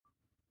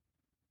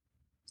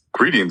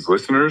Greetings,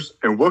 listeners,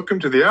 and welcome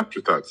to the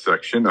Afterthought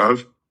section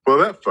of Well,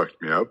 That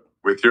Fucked Me Up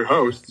with your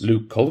hosts,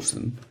 Luke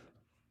Colson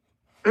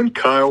and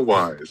Kyle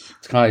Wise.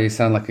 Kyle, you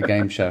sound like a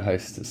game show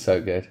host. It's so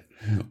good.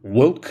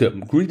 Welcome,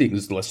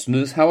 greetings,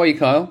 listeners. How are you,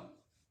 Kyle?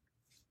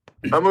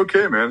 I'm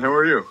okay, man. How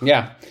are you?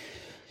 Yeah,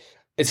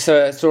 it's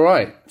all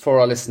right for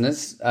our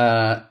listeners.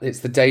 It's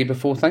the day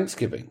before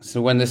Thanksgiving,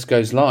 so when this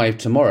goes live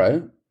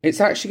tomorrow,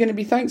 it's actually going to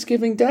be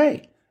Thanksgiving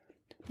Day.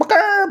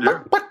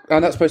 Yeah. Oh,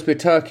 that's supposed to be a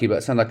turkey, but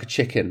it sounded like a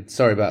chicken.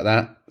 Sorry about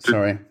that.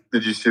 Sorry.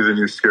 Did you see the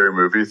new scary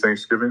movie,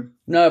 Thanksgiving?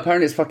 No,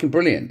 apparently it's fucking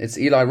brilliant. It's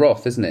Eli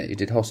Roth, isn't it? He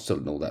did Hostel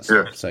and all that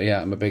stuff. Yeah. So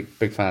yeah, I'm a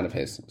big fan of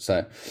his.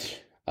 So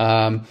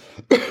not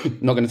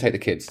going to take the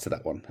kids to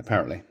that one,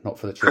 apparently. Not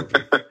for the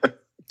children.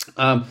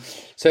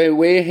 So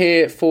we're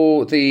here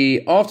for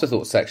the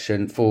afterthought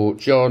section for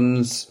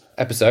John's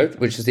episode,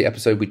 which is the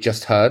episode we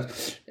just heard.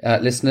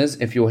 Listeners,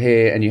 if you're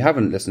here and you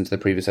haven't listened to the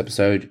previous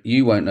episode,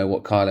 you won't know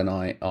what Kyle and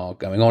I are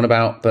going on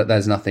about, but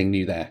there's nothing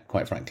new there,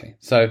 quite frankly.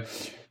 So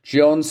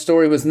John's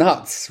story was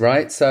nuts,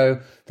 right? So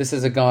this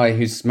is a guy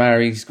who's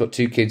married, he's got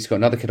 2 kids, he's got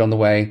another kid on the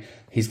way,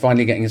 he's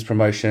finally getting his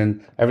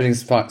promotion,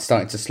 everything's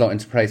starting to slot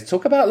into place.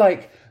 Talk about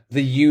like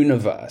the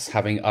universe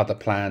having other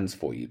plans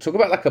for you. Talk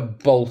about like a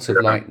bolt of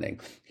lightning.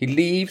 He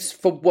leaves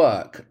for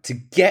work to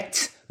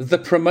get the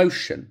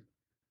promotion.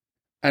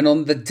 And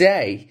on the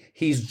day,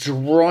 he's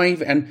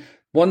driving. And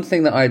one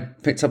thing that I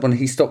picked up on,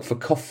 he stopped for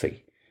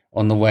coffee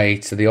on the way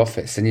to the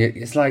office. And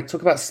it's like,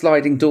 talk about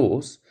sliding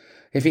doors.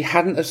 If he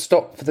hadn't have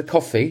stopped for the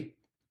coffee,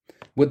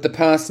 would the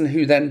person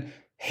who then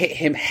hit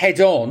him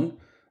head on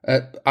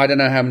at I don't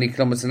know how many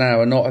kilometers an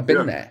hour not have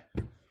been there?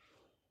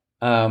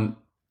 And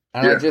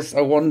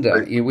I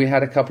wonder, we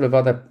had a couple of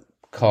other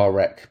car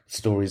wreck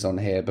stories on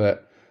here,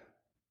 but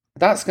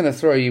that's going to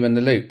throw you in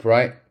the loop,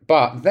 right?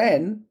 But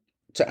then,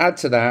 to add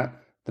to that,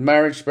 the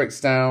marriage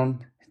breaks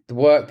down, the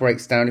work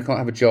breaks down, he can't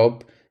have a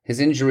job, his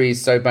injury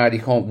is so bad he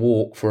can't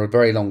walk for a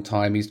very long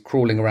time, he's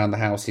crawling around the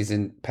house, he's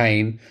in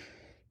pain,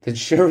 the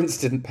insurance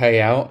didn't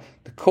pay out,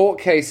 the court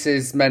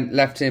cases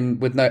left him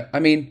with no... I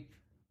mean,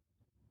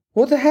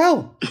 what the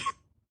hell?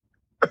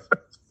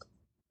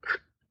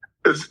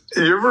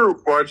 You ever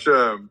watch,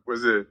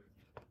 was it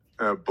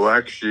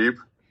Black Sheep,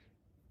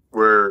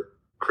 where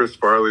Chris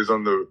Farley's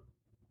on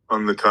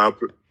the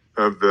top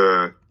of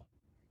the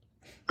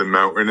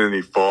mountain and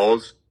he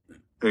falls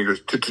and he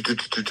goes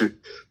and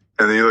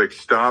then he like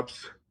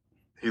stops,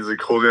 he's like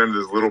holding onto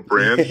this little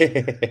branch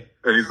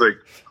and he's like,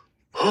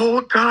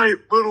 hold tight,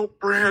 little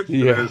branch,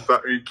 and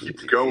he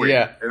keeps going,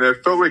 and I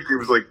felt like it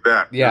was like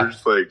that. You're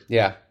just like,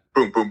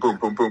 boom, boom, boom,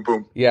 boom, boom,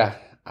 boom.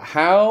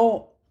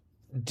 How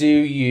do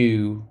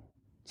you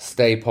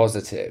stay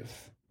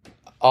positive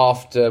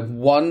after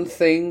one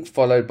thing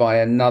followed by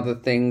another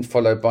thing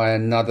followed by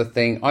another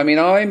thing? I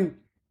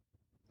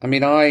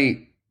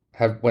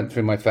have went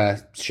through my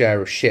fair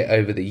share of shit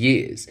over the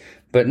years,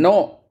 but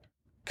not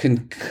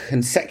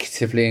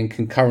consecutively and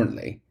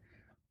concurrently.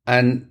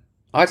 And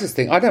I just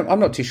think I'm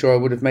not too sure I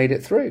would have made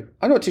it through.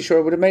 I'm not too sure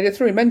I would have made it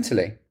through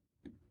mentally.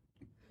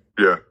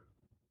 Yeah.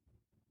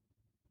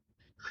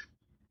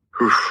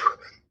 Oof.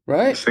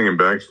 Right? Singing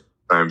back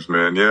times,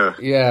 man. Yeah.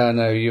 Yeah, I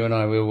know. You and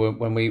I,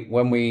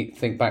 when we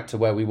think back to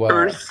where we were.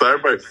 We're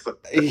side by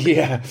side.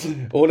 Yeah.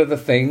 All of the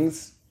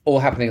things all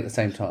happening at the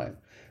same time.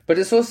 But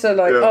it's also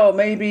like, oh,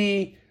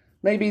 maybe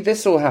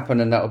this will happen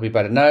and that will be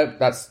better. No,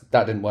 that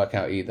didn't work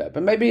out either.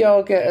 But maybe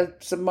I'll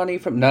get some money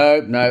from...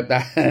 No,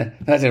 that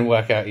didn't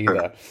work out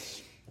either.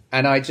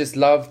 And I just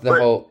love the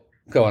whole...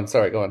 Go on.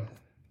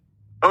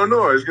 Oh,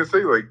 no, I was going to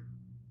say, like,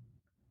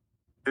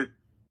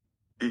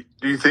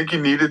 do you think he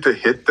needed to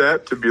hit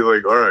that to be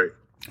like, all right?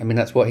 I mean,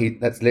 that's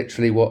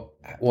literally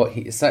what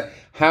he... So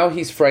how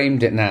he's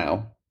framed it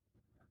now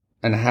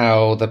and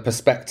how the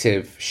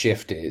perspective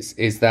shift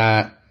is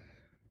that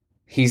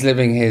he's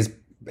living his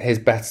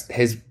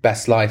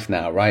best life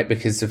now, right?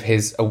 Because of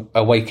his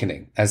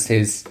awakening, as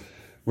his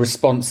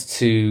response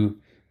to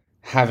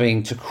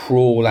having to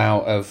crawl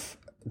out of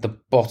the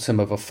bottom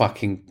of a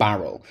fucking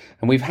barrel.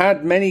 And we've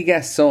had many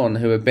guests on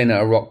who have been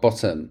at a rock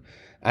bottom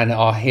and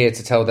are here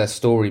to tell their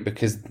story,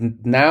 because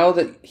now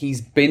that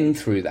he's been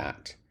through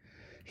that,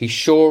 he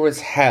sure as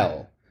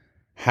hell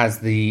has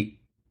the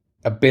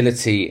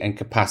ability and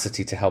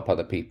capacity to help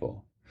other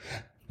people.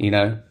 You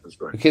know, that's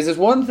right. Because there's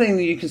one thing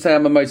that you can say,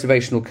 I'm a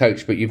motivational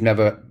coach, but you've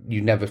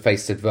never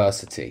faced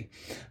adversity.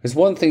 There's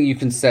one thing you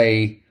can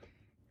say,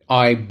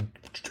 I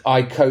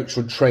coach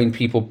or train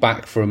people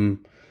back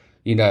from,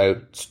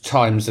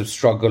 times of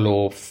struggle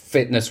or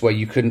fitness where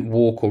you couldn't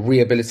walk or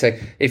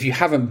rehabilitate. If you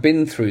haven't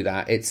been through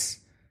that, it's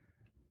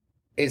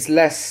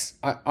less.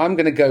 I'm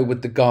going to go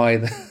with the guy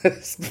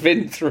that's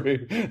been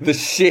through the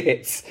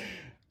shit,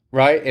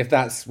 right? If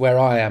that's where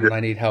I am and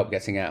I need help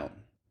getting out.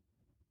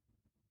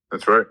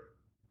 That's right.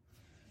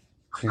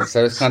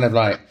 So it's kind of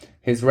like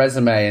his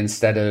resume,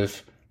 instead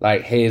of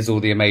like, here's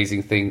all the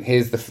amazing things,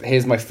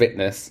 here's my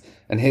fitness,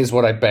 and here's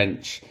what I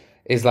bench,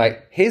 is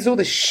like, here's all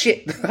the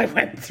shit that I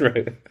went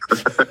through.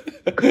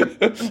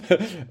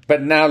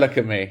 But now look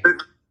at me.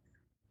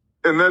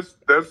 And that's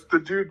the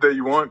dude that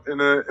you want in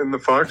the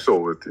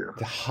foxhole with you.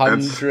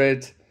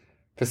 100%.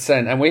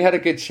 And we had a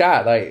good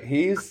chat. Like,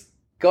 he's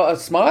got a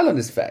smile on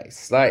his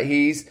face. Like,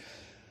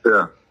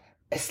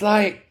 it's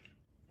like,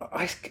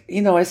 I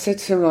said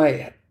to him,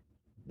 like,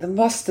 there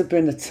must have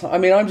been a time. I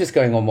mean, I'm just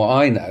going on what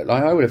I know.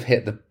 Like, I would have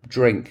hit the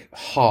drink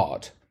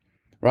hard,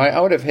 right? I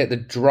would have hit the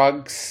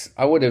drugs.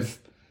 I wouldn't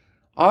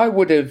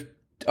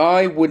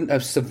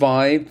have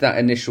survived that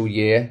initial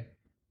year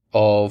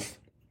of,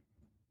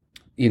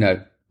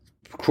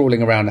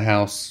 crawling around the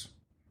house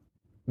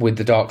with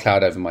the dark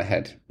cloud over my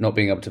head, not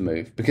being able to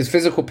move. Because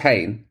physical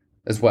pain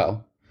as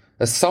well,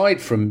 aside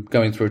from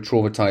going through a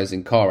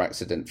traumatizing car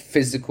accident,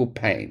 physical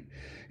pain.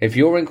 If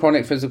you're in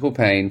chronic physical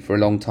pain for a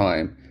long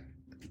time,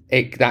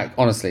 that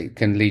honestly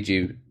can lead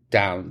you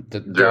down the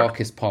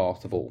darkest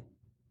path of all.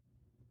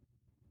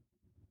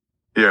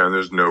 Yeah, and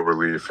there's no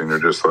relief, and you're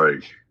just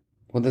like...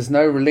 Well, there's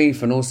no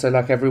relief, and also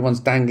like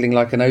everyone's dangling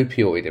like an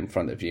opioid in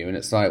front of you, and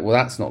it's like, well,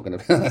 that's not going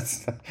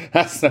to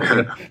that's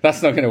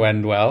not going to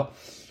end well,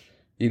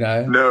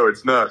 No,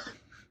 it's not.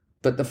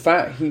 But the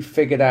fact he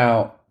figured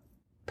out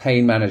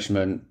pain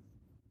management,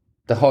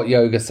 the hot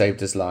yoga saved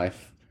his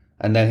life,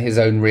 and then his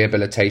own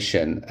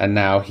rehabilitation, and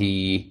now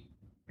he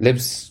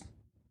lives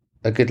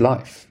a good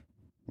life,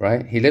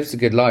 right? He lives a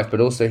good life, but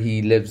also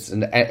he lives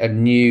a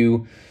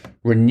new,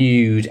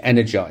 renewed,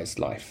 energized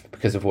life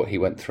because of what he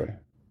went through.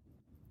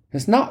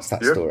 It's nuts,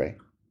 that story.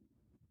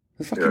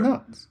 It's fucking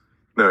nuts.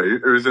 No,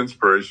 it was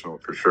inspirational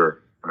for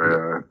sure.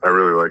 I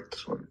really liked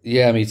this one.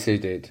 Yeah, me too,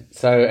 dude.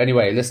 So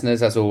anyway,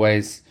 listeners, as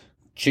always,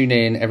 tune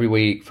in every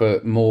week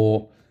for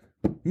more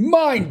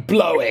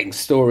mind-blowing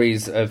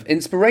stories of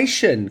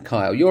inspiration.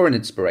 Kyle, you're an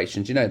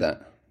inspiration. Do you know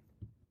that?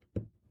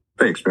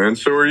 Thanks, man.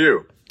 So are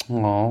you.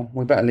 Oh,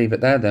 we better leave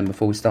it there then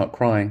before we start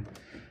crying.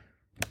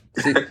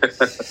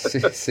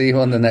 See you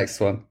on the next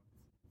one.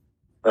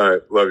 All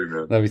right. Love you,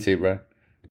 man. Love you too, bro.